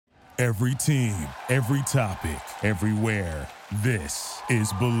Every team, every topic, everywhere. This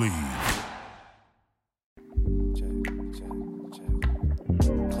is Believe.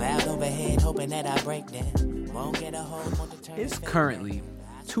 Cloud overhead, hoping that I break them. Won't get a hold on the turn. It's currently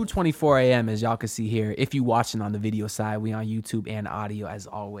 2:24 a.m. as y'all can see here. If you're watching on the video side, we on YouTube and audio as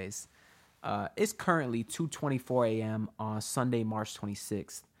always. It's currently 2:24 a.m. on Sunday, March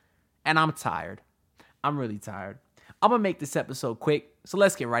 26th, and I'm tired. I'm really tired. I'm going to make this episode quick, so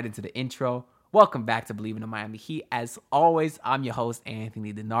let's get right into the intro. Welcome back to Believe in the Miami Heat. As always, I'm your host,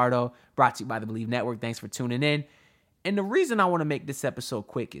 Anthony DiNardo, brought to you by the Believe Network. Thanks for tuning in. And the reason I want to make this episode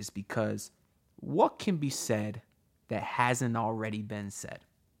quick is because what can be said that hasn't already been said?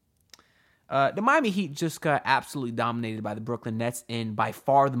 The Miami Heat just got absolutely dominated by the Brooklyn Nets in by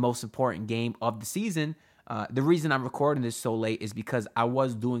far the most important game of the season. The reason I'm recording this so late is because I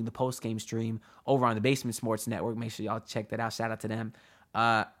was doing the post-game stream over on the Basement Sports Network. Make sure y'all check that out. Shout out to them.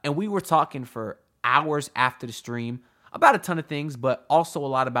 And we were talking for hours after the stream about a ton of things, but also a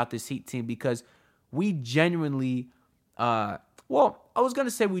lot about this Heat team because we genuinely, I was going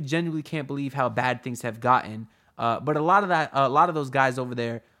to say we genuinely can't believe how bad things have gotten. But a lot of those guys over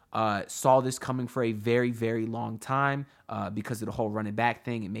there saw this coming for a very, very long time because of the whole running back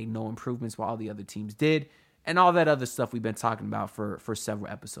thing. It made no improvements while all the other teams did. And all that other stuff we've been talking about for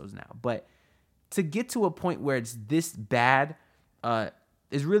several episodes now. But to get to a point where it's this bad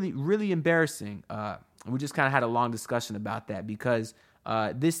is really, really embarrassing. We just kind of had a long discussion about that because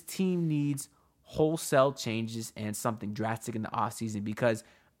this team needs wholesale changes and something drastic in the offseason because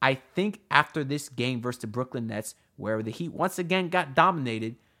I think after this game versus the Brooklyn Nets, where the Heat once again got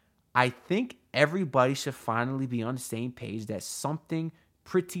dominated, I think everybody should finally be on the same page that something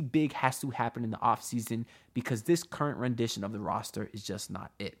pretty big has to happen in the offseason because this current rendition of the roster is just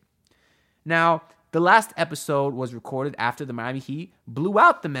not it. Now, the last episode was recorded after the Miami Heat blew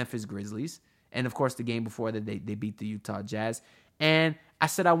out the Memphis Grizzlies, and of course the game before that they beat the Utah Jazz. And I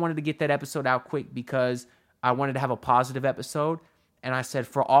said I wanted to get that episode out quick because I wanted to have a positive episode. And I said,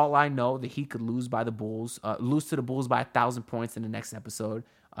 for all I know, the Heat could lose to the Bulls by 1,000 points in the next episode,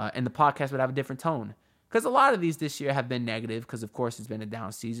 and the podcast would have a different tone. Because a lot of these this year have been negative because, of course, it's been a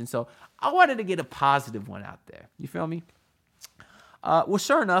down season. So I wanted to get a positive one out there. You feel me? Well,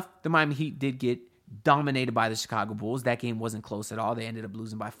 sure enough, the Miami Heat did get dominated by the Chicago Bulls. That game wasn't close at all. They ended up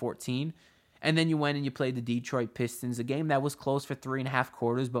losing by 14. And then you went and you played the Detroit Pistons, a game that was close for 3.5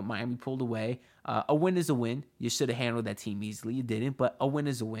 quarters, but Miami pulled away. A win is a win. You should have handled that team easily. You didn't, but a win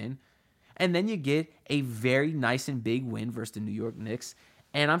is a win. And then you get a very nice and big win versus the New York Knicks.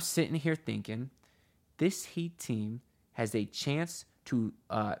 And I'm sitting here thinking, this Heat team has a chance to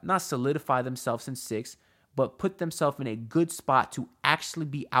not solidify themselves in 6, but put themselves in a good spot to actually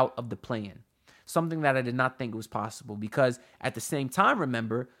be out of the play-in. Something that I did not think was possible because at the same time,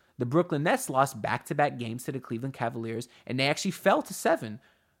 remember, the Brooklyn Nets lost back-to-back games to the Cleveland Cavaliers, and they actually fell to 7.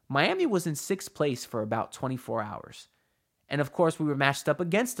 Miami was in 6th place for about 24 hours. And of course, we were matched up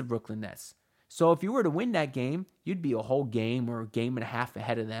against the Brooklyn Nets. So if you were to win that game, you'd be a whole game or a game and a half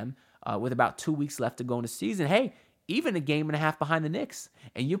ahead of them with about 2 weeks left to go in the season. Hey, even a game and a half behind the Knicks,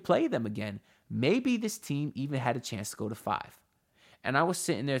 and you play them again. Maybe this team even had a chance to go to 5. And I was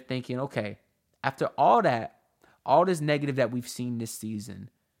sitting there thinking, okay, after all this negative that we've seen this season,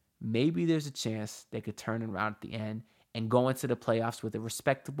 maybe there's a chance they could turn around at the end and go into the playoffs with a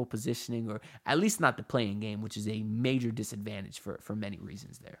respectable positioning, or at least not the play-in game, which is a major disadvantage for many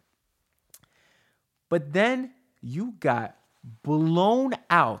reasons there. But then you got blown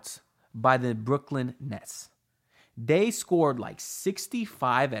out by the Brooklyn Nets. They scored like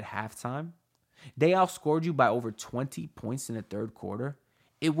 65 at halftime. They outscored you by over 20 points in the third quarter.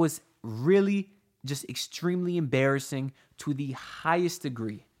 It was really just extremely embarrassing to the highest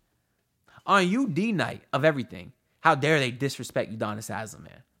degree. On UD night of everything, how dare they disrespect Udonis Haslem,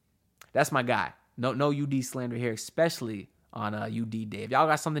 man. That's my guy. No UD slander here, especially on UD day. If y'all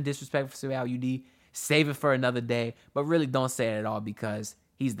got something disrespectful to say about UD, save it for another day, but really don't say it at all because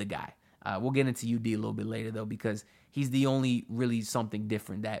he's the guy. We'll get into UD a little bit later, though, because he's the only really something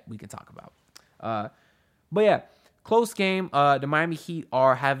different that we can talk about. But yeah, close game. The Miami Heat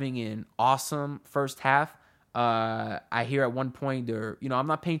are having an awesome first half. I hear at one point I'm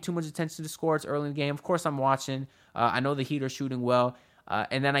not paying too much attention to the score. It's early in the game. Of course, I'm watching. I know the Heat are shooting well.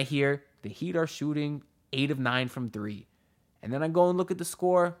 And then I hear the Heat are shooting 8 of 9 from 3. And then I go and look at the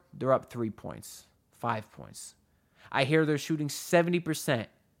score. They're up 3 points, 5 points. I hear they're shooting 70%.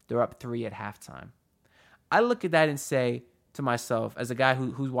 They're up 3 at halftime. I look at that and say to myself, as a guy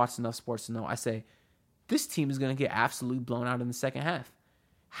who's watched enough sports to know, I say, this team is going to get absolutely blown out in the second half.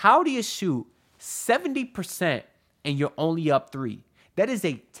 How do you shoot 70% and you're only up 3? That is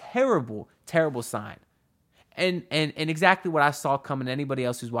a terrible, terrible sign. And exactly what I saw coming. Anybody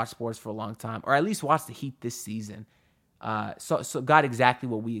else who's watched sports for a long time, or at least watched the Heat this season, so got exactly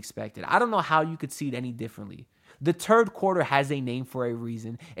what we expected. I don't know how you could see it any differently. The third quarter has a name for a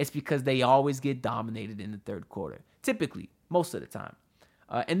reason. It's because they always get dominated in the third quarter, typically, most of the time.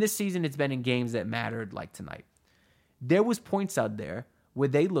 And this season, it's been in games that mattered, like tonight. There was points out there where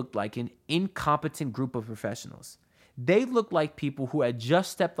they looked like an incompetent group of professionals. They looked like people who had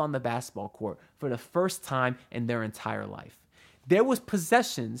just stepped on the basketball court for the first time in their entire life. There was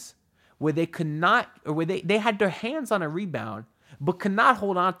possessions where they could not, or where they had their hands on a rebound, but could not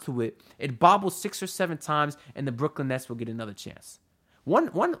hold on to it. It bobbled 6 or 7 times, and the Brooklyn Nets will get another chance. One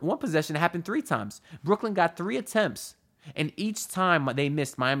possession happened 3 times. Brooklyn got 3 attempts, and each time they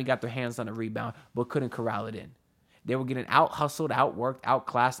missed, Miami got their hands on a rebound, but couldn't corral it in. They were getting out-hustled, outworked,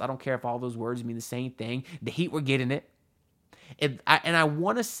 outclassed. I don't care if all those words mean the same thing. The Heat were getting it. And I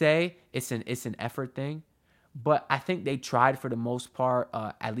want to say it's an effort thing, but I think they tried for the most part,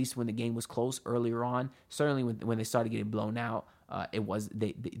 at least when the game was close earlier on. Certainly when they started getting blown out,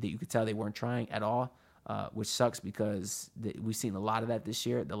 you could tell they weren't trying at all, which sucks because we've seen a lot of that this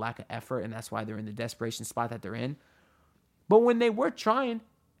year, the lack of effort, and that's why they're in the desperation spot that they're in. But when they were trying,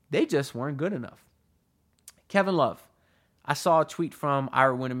 they just weren't good enough. Kevin Love. I saw a tweet from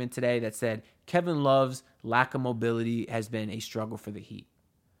Ira Winterman today that said, Kevin Love's lack of mobility has been a struggle for the Heat.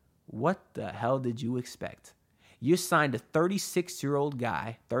 What the hell did you expect? You signed a 36-year-old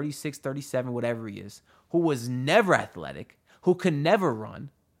guy, 36, 37, whatever he is, who was never athletic, who could never run,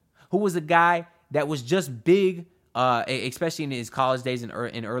 who was a guy that was just big, especially in his college days and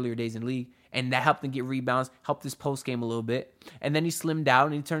in earlier days in league, and that helped him get rebounds, helped his post game a little bit, and then he slimmed down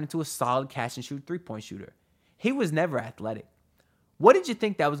and he turned into a solid catch-and-shoot three-point shooter. He was never athletic. What did you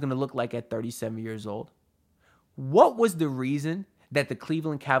think that was going to look like at 37 years old? What was the reason that the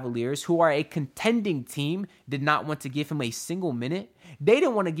Cleveland Cavaliers, who are a contending team, did not want to give him a single minute? They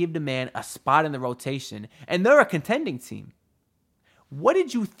didn't want to give the man a spot in the rotation, and they're a contending team. What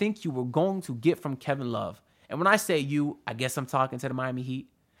did you think you were going to get from Kevin Love? And when I say you, I guess I'm talking to the Miami Heat.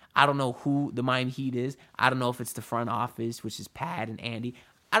 I don't know who the Miami Heat is. I don't know if it's the front office, which is Pat and Andy.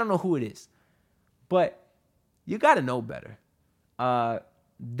 I don't know who it is. But you got to know better.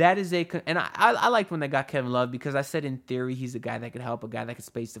 That is and I liked when they got Kevin Love because I said in theory he's a guy that could help, a guy that could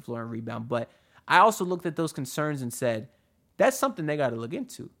space the floor and rebound. But I also looked at those concerns and said, that's something they got to look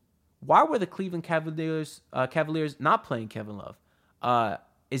into. Why were the Cleveland Cavaliers not playing Kevin Love?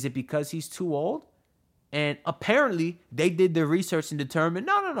 Is it because he's too old? And apparently they did their research and determined,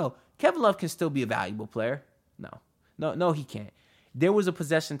 no. Kevin Love can still be a valuable player. No, he can't. There was a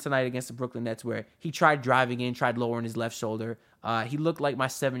possession tonight against the Brooklyn Nets where he tried driving in, tried lowering his left shoulder. He looked like my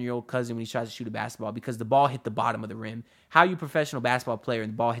 7-year-old cousin when he tries to shoot a basketball because the ball hit the bottom of the rim. How are you a professional basketball player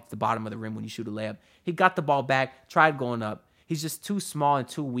and the ball hits the bottom of the rim when you shoot a layup? He got the ball back, tried going up. He's just too small and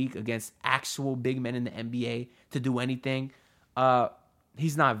too weak against actual big men in the NBA to do anything.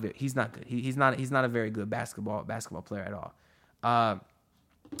 He's not good. He's not a very good basketball player at all.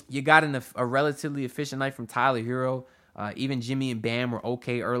 You got a relatively efficient night from Tyler Hero. Even Jimmy and Bam were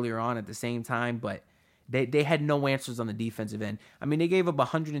okay earlier on at the same time, but they had no answers on the defensive end. I mean, they gave up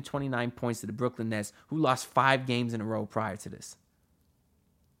 129 points to the Brooklyn Nets, who lost 5 games in a row prior to this.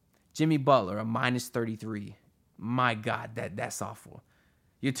 Jimmy Butler, a minus 33. My God, that's awful.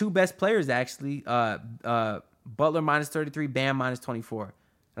 Your 2 best players, actually, Butler minus 33, Bam minus 24.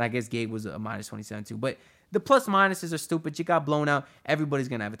 And I guess Gabe was a minus 27 too. But the plus minuses are stupid. You got blown out. Everybody's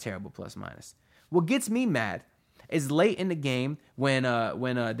going to have a terrible plus minus. What gets me mad is late in the game when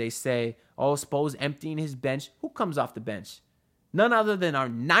they say, oh, Spo's emptying his bench. Who comes off the bench? None other than our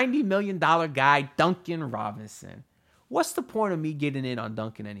 $90 million guy, Duncan Robinson. What's the point of me getting in on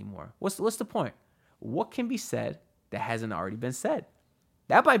Duncan anymore? What's the point? What can be said that hasn't already been said?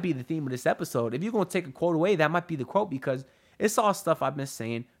 That might be the theme of this episode. If you're going to take a quote away, that might be the quote because it's all stuff I've been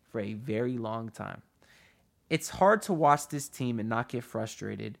saying for a very long time. It's hard to watch this team and not get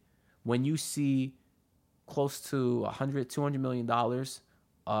frustrated when you see close to $200 million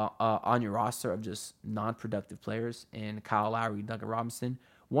on your roster of just non-productive players and Kyle Lowry, Duncan Robinson.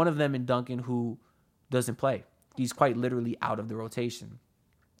 One of them in Duncan who doesn't play. He's quite literally out of the rotation.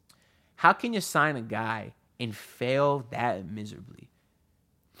 How can you sign a guy and fail that miserably?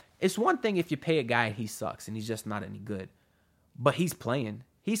 It's one thing if you pay a guy and he sucks and he's just not any good. But he's playing.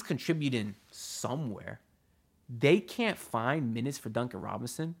 He's contributing somewhere. They can't find minutes for Duncan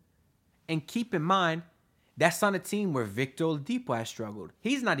Robinson. And keep in mind, that's on a team where Victor Oladipo has struggled.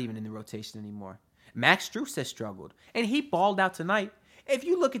 He's not even in the rotation anymore. Max Strus has struggled. And he balled out tonight. If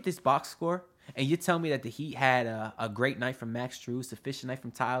you look at this box score, and you tell me that the Heat had a great night from Max Strus, a efficient night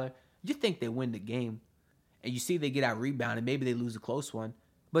from Tyler, you think they win the game. And you see they get out rebounded. Maybe they lose a close one.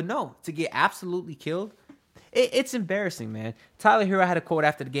 But no, to get absolutely killed, it's embarrassing, man. Tyler Hero had a quote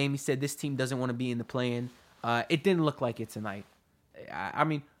after the game. He said this team doesn't want to be in the play-in. It didn't look like it tonight. I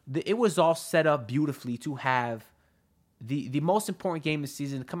mean, it was all set up beautifully to have the most important game of the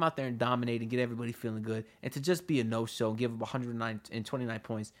season, to come out there and dominate and get everybody feeling good, and to just be a no-show and give up 129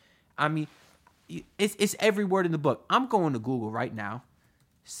 points. I mean, it's every word in the book. I'm going to Google right now.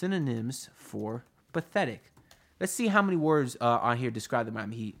 Synonyms for pathetic. Let's see how many words on here describe the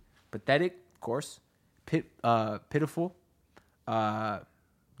Miami Heat. Pathetic, of course. Pitiful.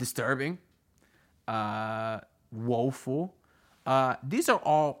 Disturbing. Woeful. These are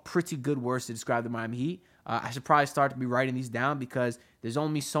all pretty good words to describe the Miami Heat. I should probably start to be writing these down because there's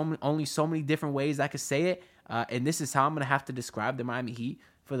only so many different ways I could say it. And this is how I'm going to have to describe the Miami Heat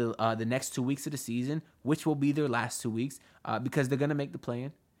for the next 2 weeks of the season, which will be their last 2 weeks, because they're going to make the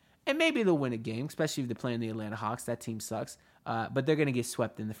play-in. And maybe they'll win a game, especially if they're playing the Atlanta Hawks. That team sucks. But they're going to get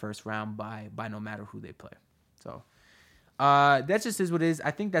swept in the first round by no matter who they play. So that just is what it is.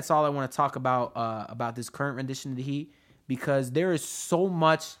 I think that's all I want to talk about this current rendition of the Heat, because there is so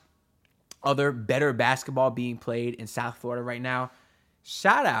much other better basketball being played in South Florida right now.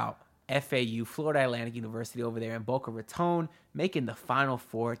 Shout out FAU, Florida Atlantic University over there in Boca Raton, making the Final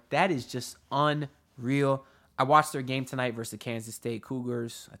Four. That is just unreal. I watched their game tonight versus the Kansas State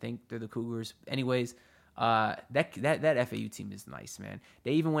Cougars. I think they're the Cougars. Anyways, that FAU team is nice, man.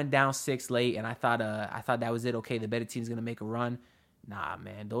 They even went down 6 late, and I thought that was it. Okay, the better team's gonna make a run. Nah,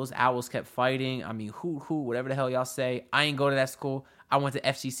 man, those Owls kept fighting. I mean, who, whatever the hell y'all say. I ain't go to that school. I went to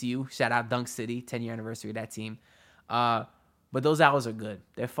FGCU. Shout out Dunk City, 10-year anniversary of that team. But those Owls are good.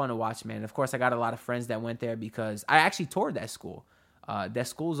 They're fun to watch, man. Of course, I got a lot of friends that went there because I actually toured that school. That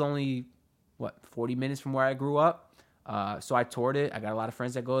school's only 40 minutes from where I grew up. So I toured it. I got a lot of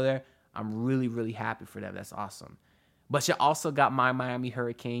friends that go there. I'm really, really happy for them. That's awesome. But you also got my Miami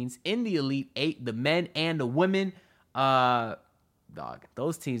Hurricanes in the Elite Eight, the men and the women. Dog,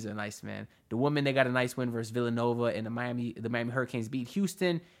 those teams are nice, man. The women, they got a nice win versus Villanova, and the Miami Hurricanes beat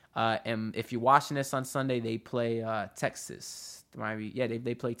Houston. And if you're watching this on Sunday, they play Texas.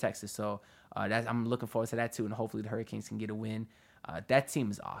 They play Texas. So I'm looking forward to that too, and hopefully the Hurricanes can get a win. That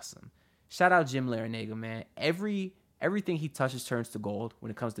team is awesome. Shout out Jim Larranaga, man. Everything he touches turns to gold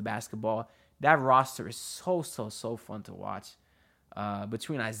when it comes to basketball. That roster is so fun to watch.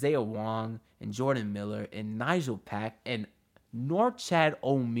 Between Isaiah Wong and Jordan Miller and Nigel Pack and Norchad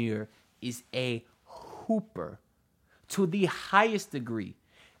Omier is a hooper to the highest degree.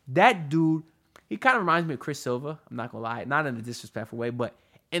 That dude, he kind of reminds me of Chris Silva. I'm not going to lie. Not in a disrespectful way, but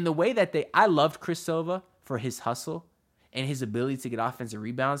in the way that I loved Chris Silva for his hustle and his ability to get offensive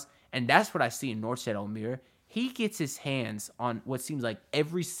rebounds. And that's what I see in Norchad Omier. He gets his hands on what seems like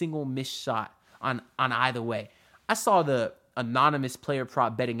every single missed shot on either way. I saw the anonymous player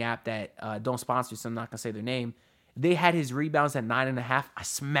prop betting app that don't sponsor, so I'm not going to say their name. They had his rebounds at 9.5. I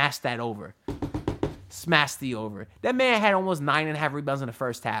smashed that over. Smashed the over. That man had almost 9.5 rebounds in the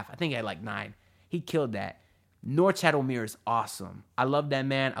first half. I think he had like 9. He killed that. Norchad Omier is awesome. I love that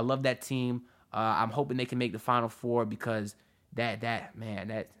man. I love that team. I'm hoping they can make the Final Four because that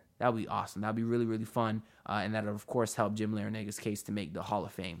would be awesome. That would be really, really fun. And that would, of course, help Jim Larranaga's case to make the Hall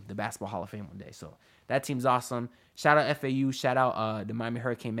of Fame, the Basketball Hall of Fame one day. So that team's awesome. Shout out FAU. Shout out the Miami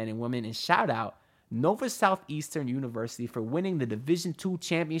Hurricane men and women. And shout out Nova Southeastern University for winning the Division II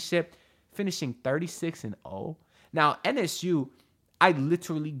championship, finishing 36-0. Now, NSU, I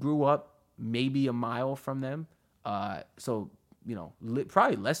literally grew up maybe a mile from them. So,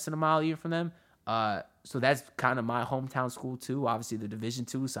 probably less than a mile even from them. So that's kind of my hometown school too. Obviously the Division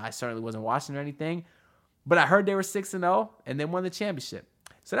II, so I certainly wasn't watching or anything. But I heard they were 6-0 and then won the championship.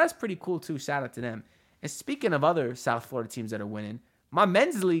 So that's pretty cool too. Shout out to them. And speaking of other South Florida teams that are winning, my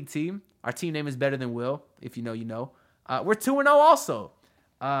men's league team, our team name is Better Than Will. If you know, you know. We're 2-0 also.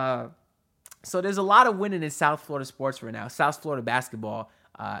 So there's a lot of winning in South Florida sports right now. South Florida basketball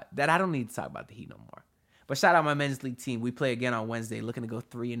that I don't need to talk about the Heat no more. But shout out my men's league team. We play again on Wednesday, looking to go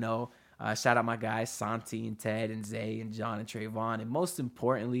 3-0. Shout out my guys, Santi and Ted and Zay and John and Trayvon. And most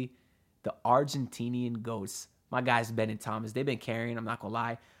importantly, the Argentinian ghosts. My guys, Ben and Thomas, they've been carrying, I'm not going to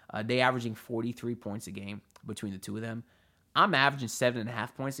lie. They averaging 43 points a game between the two of them. I'm averaging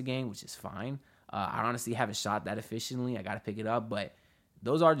 7.5 points a game, which is fine. I honestly haven't shot that efficiently. I got to pick it up. But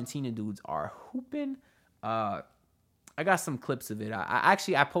those Argentinian dudes are hooping. I got some clips of it.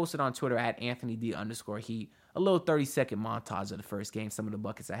 I posted on Twitter at @AnthonyD_Heat a little 30-second montage of the first game, some of the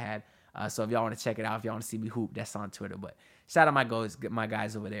buckets I had. So if y'all want to check it out, if y'all want to see me hoop, that's on Twitter. But shout out my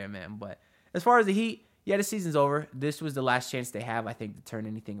guys over there, man. But As far as the Heat, yeah, the season's over. This was the last chance they have, I think, to turn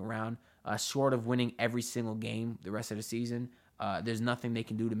anything around. Short of winning every single game the rest of the season, there's nothing they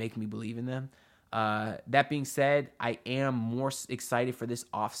can do to make me believe in them. That being said, I am more excited for this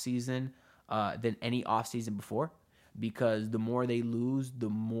offseason than any offseason before, because the more they lose, the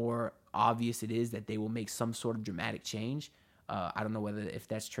more obvious it is that they will make some sort of dramatic change. I don't know if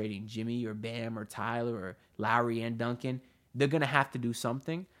that's trading Jimmy or Bam or Tyler or Lowry and Duncan. They're going to have to do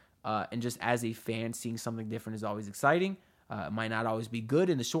something. And just as a fan, seeing something different is always exciting. It might not always be good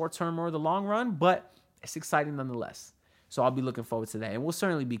in the short term or the long run, but it's exciting nonetheless. So I'll be looking forward to that. And we'll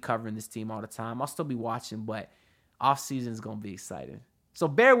certainly be covering this team all the time. I'll still be watching, but offseason is going to be exciting. So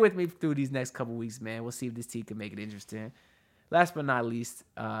bear with me through these next couple weeks, man. We'll see if this team can make it interesting. Last but not least,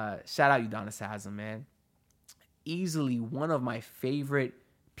 shout out Udonis Haslem, man. Easily one of my favorite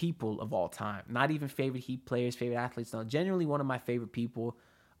people of all time. Not even favorite Heat players, favorite athletes. No, genuinely one of my favorite people.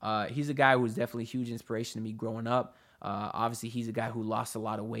 He's a guy who was definitely a huge inspiration to me growing up. Obviously, he's a guy who lost a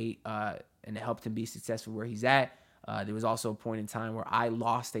lot of weight, and it helped him be successful where he's at. There was also a point in time where I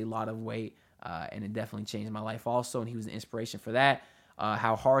lost a lot of weight, and it definitely changed my life also, and he was an inspiration for that.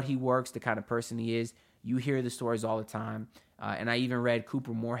 How hard he works, the kind of person he is. You hear the stories all the time. And I even read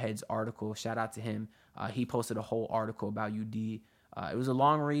Cooper Moorhead's article. Shout out to him. He posted a whole article about UD. It was a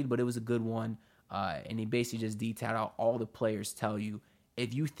long read, but it was a good one. And he basically just detailed out all the players tell you,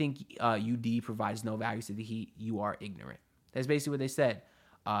 if you think UD provides no value to the Heat, you are ignorant. That's basically what they said.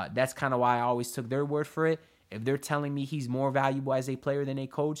 That's kind of why I always took their word for it. If they're telling me he's more valuable as a player than a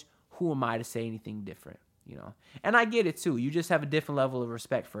coach, who am I to say anything different? You know, and I get it too. You just have a different level of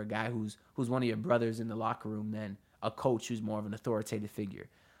respect for a guy who's one of your brothers in the locker room than a coach who's more of an authoritative figure.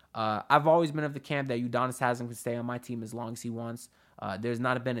 I've always been of the camp that Udonis Haslem can stay on my team as long as he wants. There's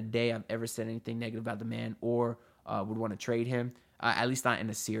not been a day I've ever said anything negative about the man or would want to trade him, at least not in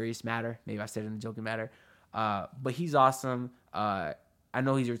a serious matter. Maybe I said it in a joking matter. But he's awesome. I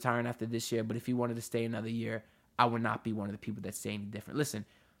know he's retiring after this year, but if he wanted to stay another year, I would not be one of the people that say any different. Listen,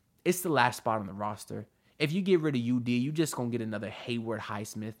 it's the last spot on the roster. If you get rid of UD, you just going to get another Hayward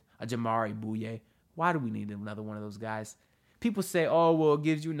Highsmith, a Jamari Bouye. Why do we need another one of those guys? People say, oh, well, it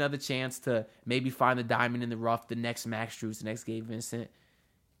gives you another chance to maybe find the diamond in the rough, the next Max Strus, the next Gabe Vincent.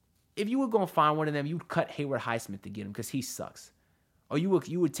 If you were going to find one of them, you'd cut Hayward Highsmith to get him because he sucks. Or you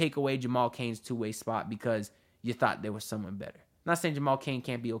would take away Jamal Cain's two-way spot because you thought there was someone better. I'm not saying Jamal Cain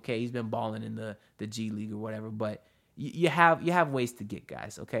can't be okay. He's been balling in the G League or whatever, but you have ways to get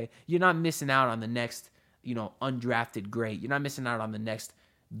guys, okay? You're not missing out on the next, undrafted great. You're not missing out on the next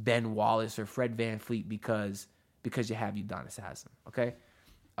Ben Wallace or Fred VanVleet because you have Udonis Haslem, okay?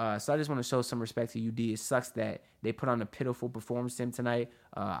 So I just want to show some respect to UD. It sucks that they put on a pitiful performance to him tonight.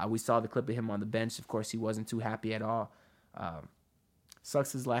 We saw the clip of him on the bench. Of course, he wasn't too happy at all.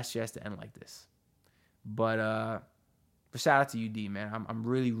 Sucks his last year has to end like this. But shout out to UD, man. I'm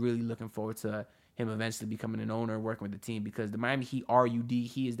really, really looking forward to him eventually becoming an owner and working with the team because the Miami Heat are UD.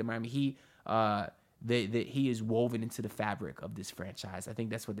 He is the Miami Heat. He is woven into the fabric of this franchise. I think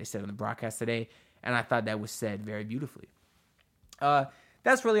that's what they said on the broadcast today, and I thought that was said very beautifully.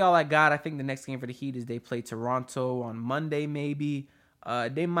 That's really all I got. I think the next game for the Heat is they play Toronto on Monday maybe.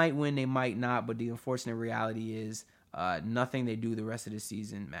 They might win, they might not, but the unfortunate reality is nothing they do the rest of the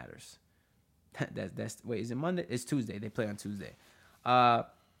season matters. Wait, is it Monday? It's Tuesday. They play on Tuesday.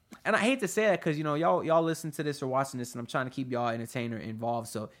 And I hate to say that because, y'all listen to this or watching this, and I'm trying to keep y'all entertained or involved,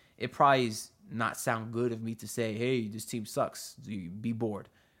 so it probably is not sound good of me to say, hey, this team sucks. Be bored.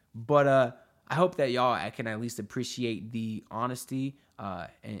 But I hope that y'all can at least appreciate the honesty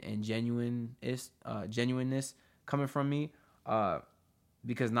and genuineness coming from me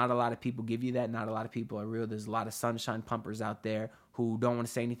because not a lot of people give you that. Not a lot of people are real. There's a lot of sunshine pumpers out there who don't want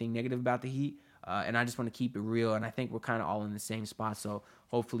to say anything negative about the Heat, and I just want to keep it real, and I think we're kind of all in the same spot, so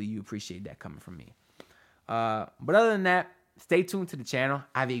hopefully you appreciate that coming from me. But other than that, stay tuned to the channel.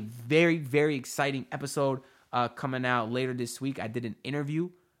 I have a very, very exciting episode coming out later this week. I did an interview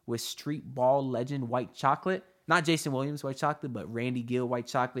with street ball legend White Chocolate. Not Jason Williams White Chocolate, but Randy Gill White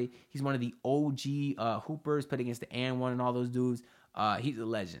Chocolate. He's one of the OG hoopers, played against the And One and all those dudes. He's a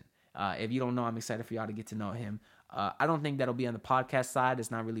legend. If you don't know, I'm excited for y'all to get to know him. I don't think that'll be on the podcast side.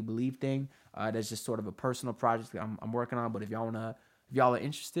 It's not really a Believe thing. That's just sort of a personal project I'm working on. But if y'all are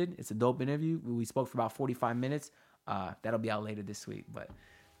interested, it's a dope interview. We spoke for about 45 minutes. That'll be out later this week. But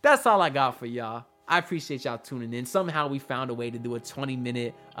that's all I got for y'all. I appreciate y'all tuning in. Somehow we found a way to do another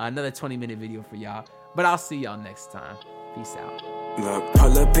 20-minute video for y'all. But I'll see y'all next time. Peace out. Look,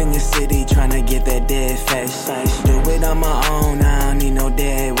 pull up in your city, tryna get that dead face. Do it on my own, I don't need no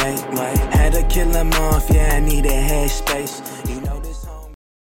dead weight. Had to kill him off, yeah, I need a head space.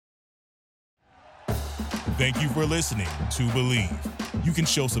 Thank you for listening to Believe. You can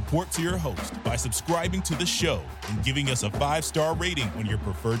show support to your host by subscribing to the show and giving us a 5-star rating on your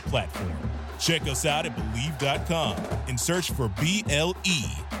preferred platform. Check us out at Believe.com and search for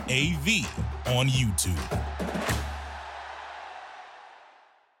BLEAV on YouTube.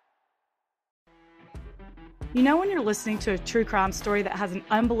 You know when you're listening to a true crime story that has an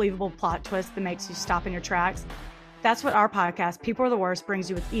unbelievable plot twist that makes you stop in your tracks? That's what our podcast, People Are the Worst,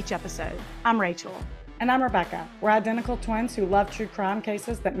 brings you with each episode. I'm Rachel. And I'm Rebecca. We're identical twins who love true crime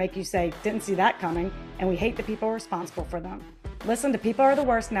cases that make you say, didn't see that coming, and we hate the people responsible for them. Listen to People Are the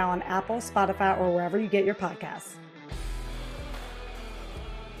Worst now on Apple, Spotify, or wherever you get your podcasts.